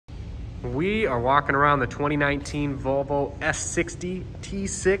We are walking around the 2019 Volvo S60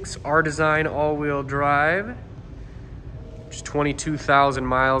 T6 R-Design all-wheel drive. Just 22,000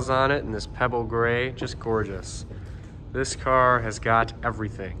 miles on it in this pebble gray, just gorgeous. This car has got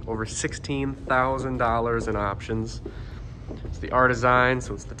everything, over $16,000 in options. It's the R-Design,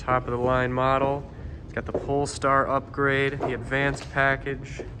 so it's the top of the line model. It's got the Polestar upgrade, the advanced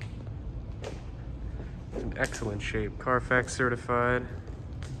package. It's in excellent shape, Carfax certified.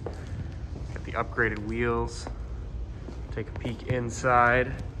 Got the upgraded wheels. Take a peek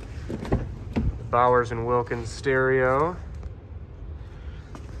inside. The Bowers and Wilkins stereo.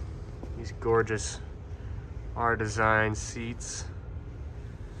 These gorgeous R-Design seats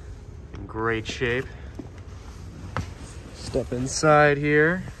in great shape. Step inside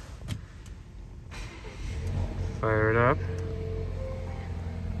here. Fire it up.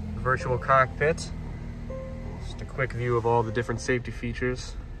 Virtual cockpit. Just a quick view of all the different safety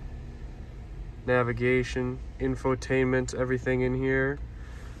features. Navigation, infotainment, everything in here.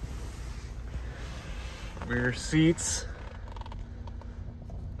 Rear seats.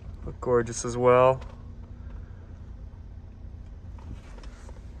 Look gorgeous as well.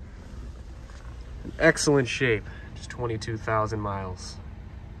 In excellent shape. Just 22,000 miles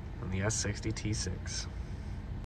on the S60 T6.